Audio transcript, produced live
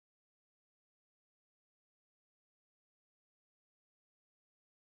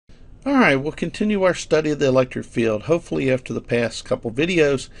Alright, we'll continue our study of the electric field. Hopefully after the past couple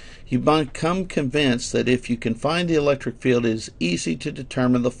videos you've become convinced that if you can find the electric field, it is easy to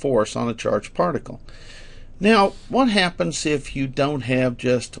determine the force on a charged particle. Now, what happens if you don't have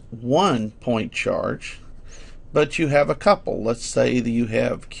just one point charge, but you have a couple? Let's say that you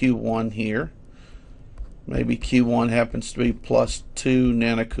have Q1 here. Maybe Q1 happens to be plus 2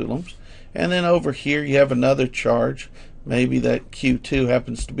 nanocoulombs. And then over here you have another charge. Maybe that Q2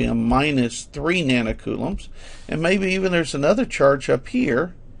 happens to be a minus 3 nanocoulombs. And maybe even there's another charge up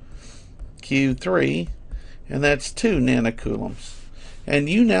here, Q3, and that's 2 nanocoulombs. And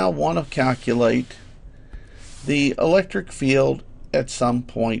you now want to calculate the electric field at some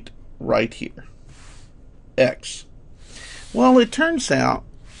point right here, X. Well, it turns out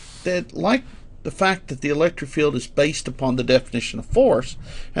that, like the fact that the electric field is based upon the definition of force,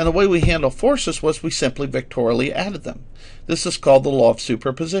 and the way we handle forces was we simply vectorially added them. This is called the law of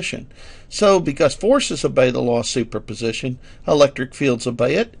superposition. So because forces obey the law of superposition, electric fields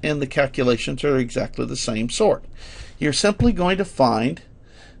obey it, and the calculations are exactly the same sort. You're simply going to find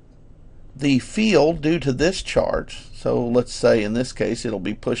the field due to this charge. So let's say in this case it'll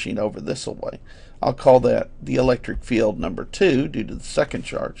be pushing over this way. I'll call that the electric field number 2 due to the second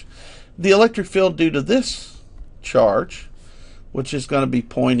charge. The electric field due to this charge, which is going to be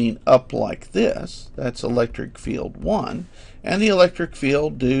pointing up like this, that's electric field 1, and the electric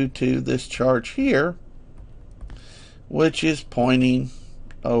field due to this charge here, which is pointing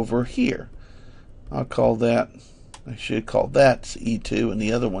over here. I'll call that, I should call that E2, and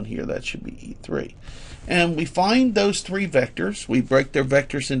the other one here, that should be E3. And we find those three vectors, we break their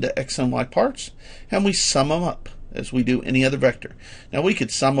vectors into x and y parts, and we sum them up as we do any other vector. Now we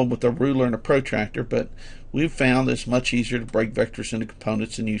could sum them with a ruler and a protractor, but we've found it's much easier to break vectors into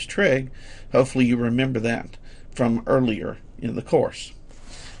components and use trig. Hopefully you remember that from earlier in the course.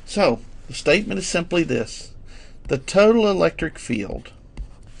 So the statement is simply this: the total electric field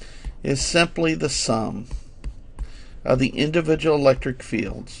is simply the sum of the individual electric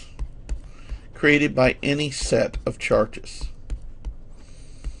fields created by any set of charges.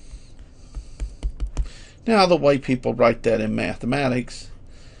 Now, the way people write that in mathematics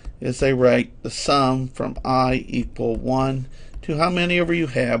is they write the sum from I equal 1 to how many ever you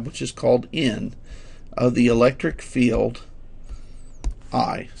have, which is called N, of the electric field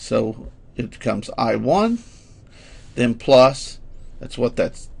I. So it becomes I1, then plus, that's what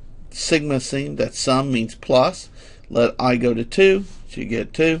that sigma thing, that sum means plus. Let I go to 2, so you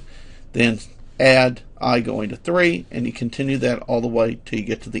get 2. Then add I going to 3, and you continue that all the way till you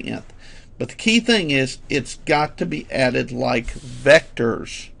get to the nth. But the key thing is it's got to be added like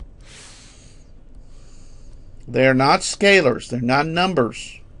vectors. They're not scalars. They're not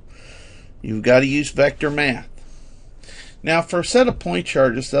numbers. You've got to use vector math. Now, for a set of point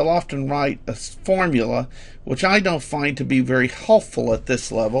charges, they'll often write a formula, which I don't find to be very helpful at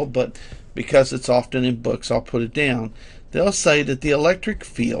this level, but because it's often in books, I'll put it down. They'll say that the electric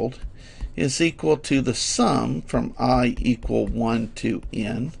field is equal to the sum from I equal 1 to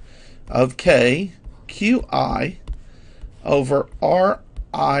N of K Qi over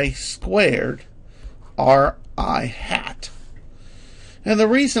Ri squared Ri hat. And the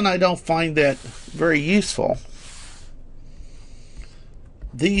reason I don't find that very useful,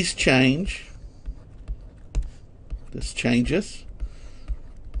 these change, this changes,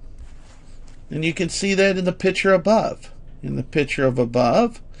 and you can see that in the picture above. In the picture of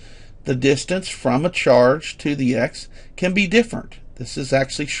above, the distance from a charge to the x can be different. This is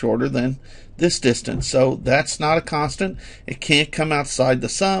actually shorter than this distance, so that's not a constant. It can't come outside the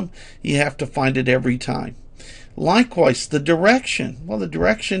sum. You have to find it every time. Likewise, the direction. Well, the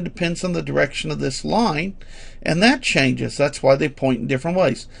direction depends on the direction of this line, and that changes. That's why they point in different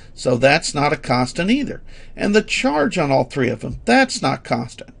ways. So that's not a constant either. And the charge on all three of them, that's not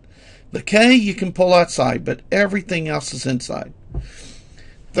constant. The K you can pull outside, but everything else is inside.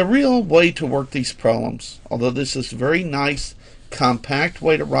 The real way to work these problems, although this is a very nice, compact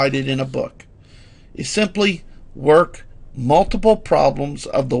way to write it in a book, is simply work multiple problems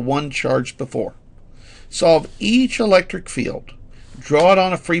of the one charged before. Solve each electric field. Draw it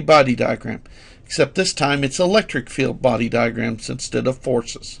on a free body diagram, except this time it's electric field body diagrams instead of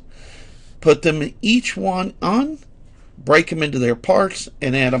forces. Put them each one on, break them into their parts,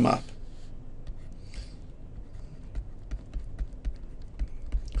 and add them up.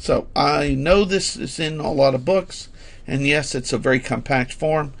 So I know this is in a lot of books, and yes, it's a very compact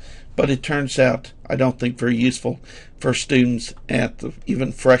form, but it turns out I don't think very useful for students at the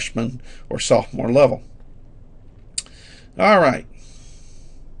even freshman or sophomore level. All right,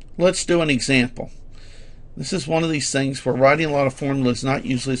 let's do an example. This is one of these things where writing a lot of formula is not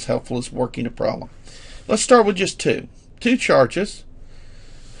usually as helpful as working a problem. Let's start with just two charges.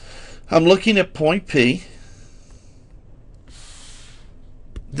 I'm looking at point P.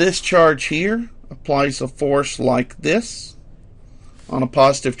 This charge here applies a force like this on a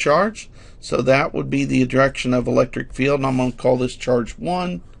positive charge. So that would be the direction of electric field, and I'm going to call this charge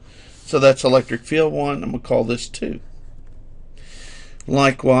 1. So that's electric field 1. I'm going to call this 2.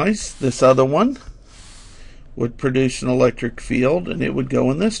 Likewise, this other one would produce an electric field, and it would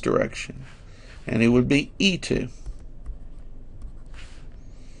go in this direction. And it would be E2.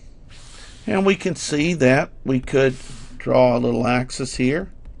 And we can see that we could draw a little axis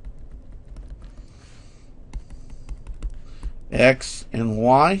here. X and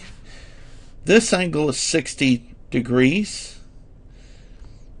Y. This angle is 60 degrees.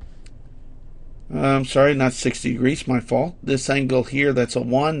 I'm sorry, not 60 degrees, my fault. This angle here, that's a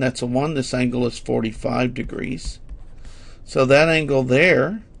 1, that's a 1. This angle is 45 degrees. So that angle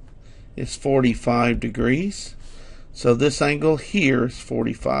there is 45 degrees. So this angle here is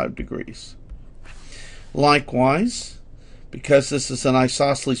 45 degrees. Likewise, because this is an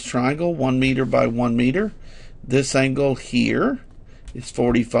isosceles triangle, 1 meter by 1 meter, this angle here is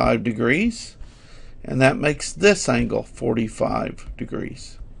 45 degrees, and that makes this angle 45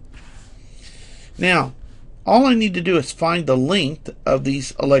 degrees. Now, all I need to do is find the length of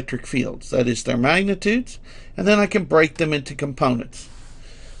these electric fields, that is their magnitudes, and then I can break them into components.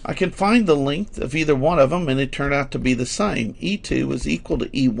 I can find the length of either one of them, and it turned out to be the same. E2 is equal to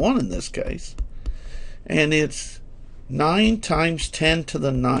E1 in this case, and it's 9 times 10 to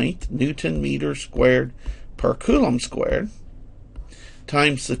the 9th Newton meter squared per coulomb squared,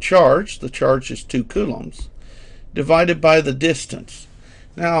 times the charge is 2 coulombs, divided by the distance.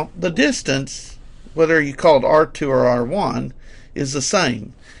 Now, the distance, whether you call it R2 or R1, is the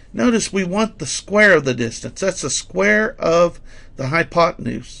same. Notice we want the square of the distance. That's the square of the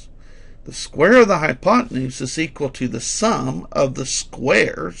hypotenuse. The square of the hypotenuse is equal to the sum of the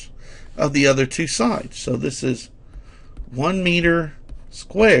squares of the other two sides. So this is 1 meter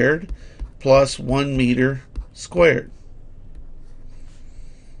squared plus 1 meter squared.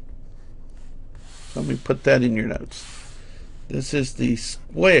 Let me put that in your notes. This is the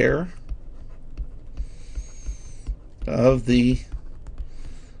square of the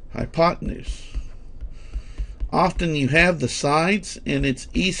hypotenuse. Often you have the sides, and it's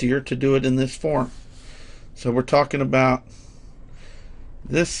easier to do it in this form. So we're talking about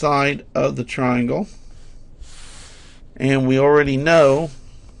this side of the triangle, and we already know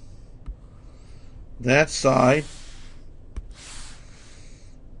that side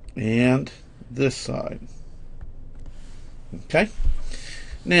and this side. Okay,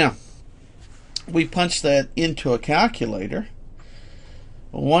 now we punch that into a calculator.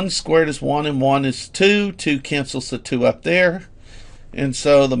 1 squared is 1 and 1 is 2. 2 cancels the 2 up there, and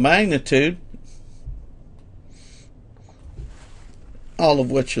so the magnitude, all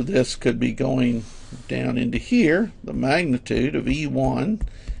of which of this could be going down into here, the magnitude of E1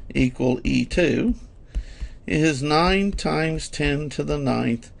 equal E2 is 9 times 10 to the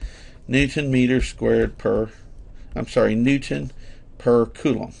 9th Newton meter squared per, Newton per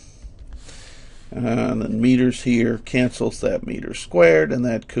coulomb. And then meters here cancels that meter squared, and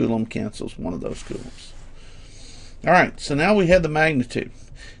that coulomb cancels one of those coulombs. All right, so now we have the magnitude.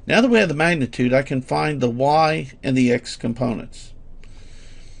 Now that we have the magnitude, I can find the y and the x components.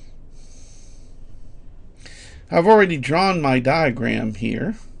 I've already drawn my diagram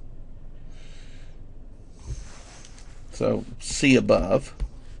here. So see above.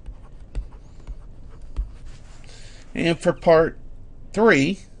 And for part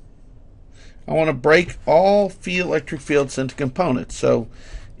 3, I want to break all electric fields into components. So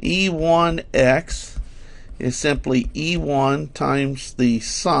E1x is simply E1 times the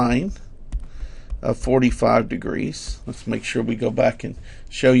sine of 45 degrees. Let's make sure we go back and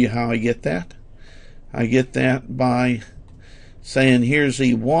show you how I get that. I get that by saying here's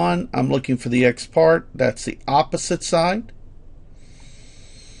E1. I'm looking for the x part. That's the opposite side.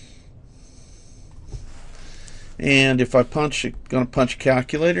 And if I going to punch a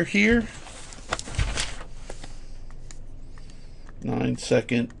calculator here, 9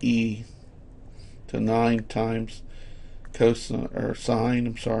 second e to 9 times cosine or sine,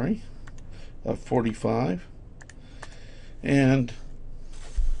 of 45, and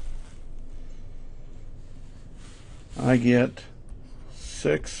I get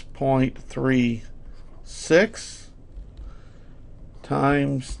 6.36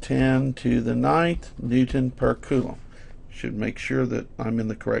 times 10 to the 9th Newton per coulomb. Should make sure that I'm in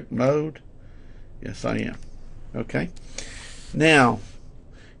the correct mode. Yes, I am. Okay. Now,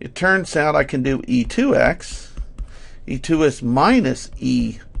 It turns out I can do E2x. E2 is minus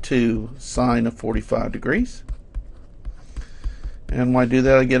E2 sine of 45 degrees. And when I do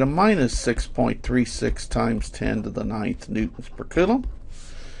that, I get a minus 6.36 times 10 to the 9th newtons per coulomb.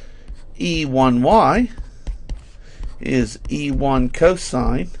 E1y is E1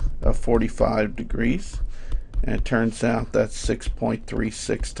 cosine of 45 degrees. And it turns out that's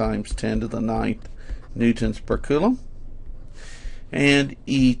 6.36 times 10 to the 9th newtons per coulomb. And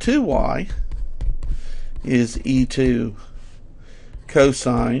E2y is E2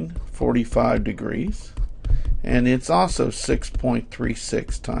 cosine 45 degrees. And it's also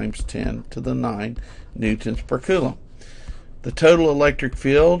 6.36 times 10 to the 9 newtons per coulomb. The total electric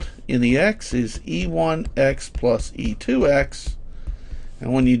field in the x is E1x plus E2x.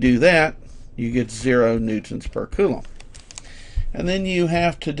 And when you do that, you get 0 newtons per coulomb. And then you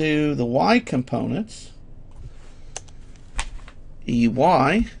have to do the y components.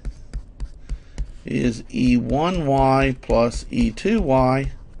 EY is E1y plus E2y.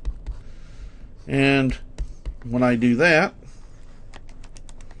 And when I do that,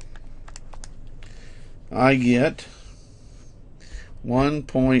 I get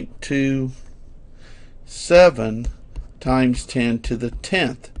 1.27 times 10 to the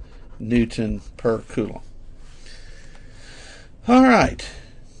 10th Newton per coulomb. All right.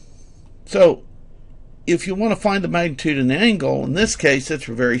 So if you want to find the magnitude and angle, in this case, it's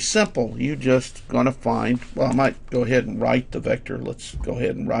very simple. You're just going to find, well, I might go ahead and write the vector. Let's go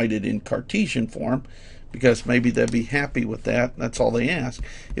ahead and write it in Cartesian form, because maybe they'll be happy with that. That's all they ask.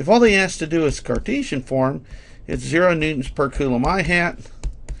 If all they ask to do is Cartesian form, it's 0 newtons per coulomb I hat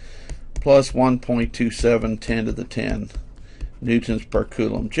plus 1.27 10 to the 10 newtons per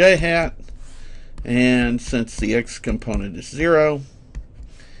coulomb J hat. And since the x component is 0,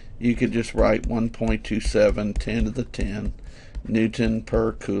 you could just write 1.27 10 to the 10 Newton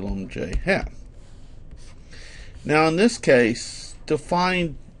per coulomb J hat. Now in this case, to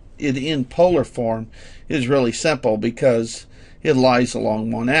find it in polar form is really simple because it lies along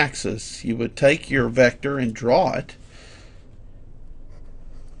one axis. You would take your vector and draw it.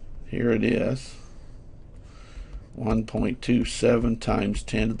 Here it is. 1.27 times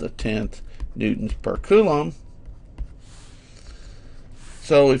 10 to the 10th newtons per coulomb.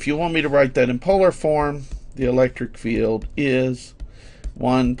 So if you want me to write that in polar form, the electric field is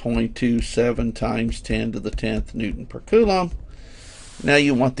 1.27 times 10 to the 10th Newton per coulomb. Now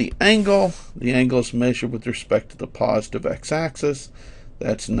you want the angle. The angle is measured with respect to the positive x-axis.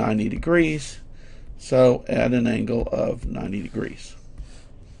 That's 90 degrees. So add an angle of 90 degrees,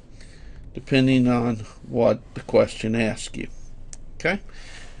 depending on what the question asks you. Okay?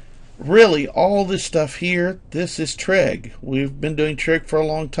 Really, all this stuff here, this is trig. We've been doing trig for a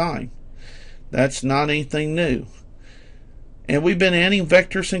long time. That's not anything new. And we've been adding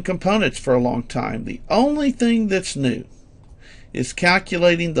vectors and components for a long time. The only thing that's new is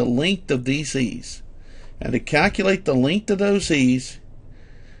calculating the length of these e's. And to calculate the length of those e's,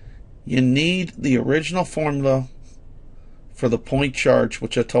 you need the original formula for the point charge,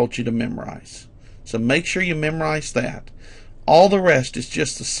 which I told you to memorize. So make sure you memorize that. All the rest is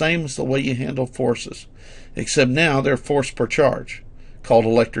just the same as the way you handle forces, except now they're force per charge, called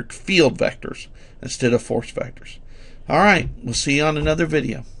electric field vectors instead of force vectors. All right, we'll see you on another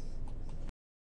video.